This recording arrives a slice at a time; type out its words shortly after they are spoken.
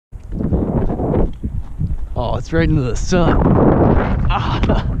Oh, it's right into the sun.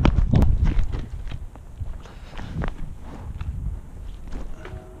 Ah.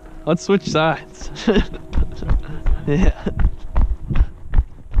 Let's switch sides. Yeah.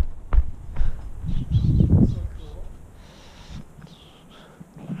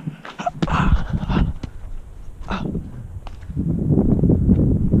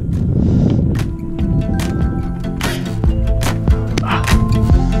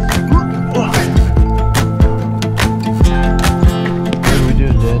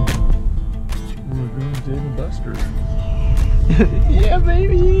 Yeah,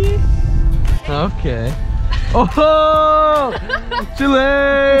 baby. Okay. Oh,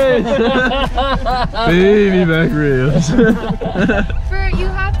 Chile! Baby back ribs. You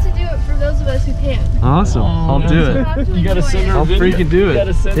have to do it for those of us who can't. Awesome. I'll do it. You gotta send her a I'll video. freaking do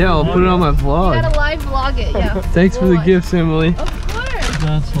it. Yeah, I'll put it on my You vlog. gotta live vlog it, yeah. Thanks for the gifts, Emily. Of course.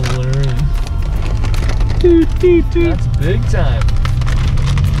 That's hilarious. Toot, toot, toot. That's big time.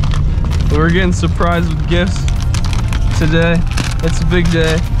 We're getting surprised with gifts today. It's a big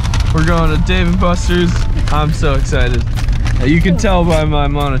day. We're going to Dave & Buster's. I'm so excited. You can tell by my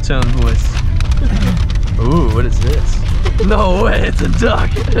monotone voice. Ooh, what is this? No way, it's a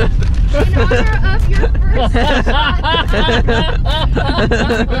duck. In honor of your first shot.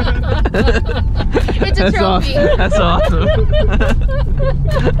 It's a trophy. Awesome. That's awesome.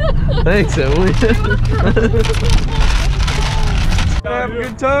 Thanks, Emily. Have a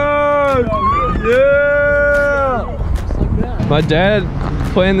good time! Yeah! My dad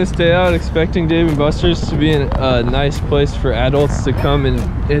planned this day out expecting Dave & Buster's to be a nice place for adults to come and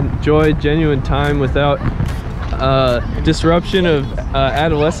enjoy genuine time without disruption of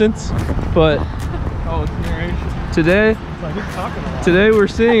adolescence. But today we're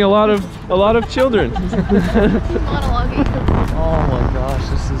seeing a lot of children. Monologuing. Oh my gosh,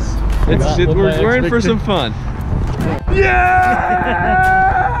 this is. We're in for some fun. Yeah!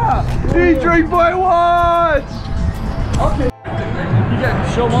 Eat, drink, play, watch! Okay. You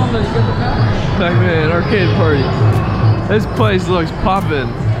got show mom that you got the package. Pac-Man arcade party. This place looks poppin'.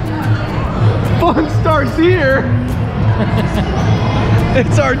 Fun starts here.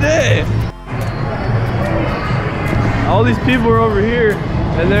 It's our day. All these people are over here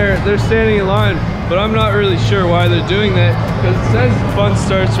and they're standing in line, but I'm not really sure why they're doing that because it says fun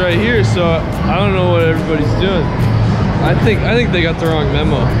starts right here, so I don't know what everybody's doing. I think they got the wrong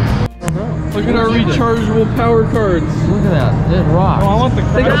memo. Look at our rechargeable power cards. Look at that, it rocks. Oh, I want the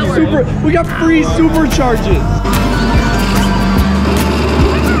we got free supercharges.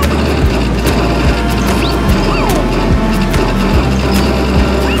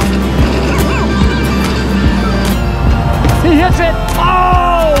 He hits it.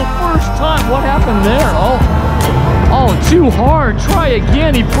 Oh, first time. What happened there? Oh, too hard. Try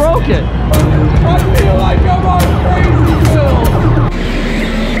again. He broke it. I feel like I'm on Crazyville.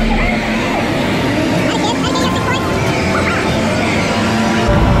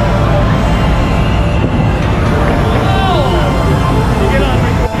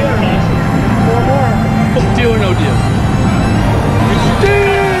 Deal or no deal?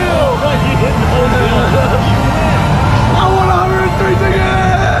 Deal! I want 103 tickets!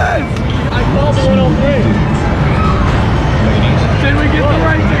 I called the 103. Did we get the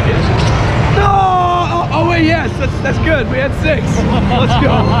right ticket? No! Oh wait, yes, that's good. We had 6. Let's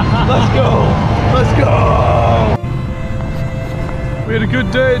go. Let's go. Let's go. We had a good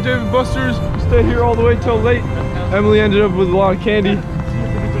day at Dave & Buster's. Stayed here all the way till late. Emily ended up with a lot of candy.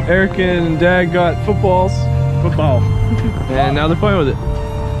 Eric and Dad got football. And now they're playing with it.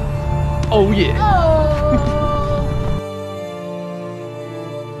 Oh yeah. Oh.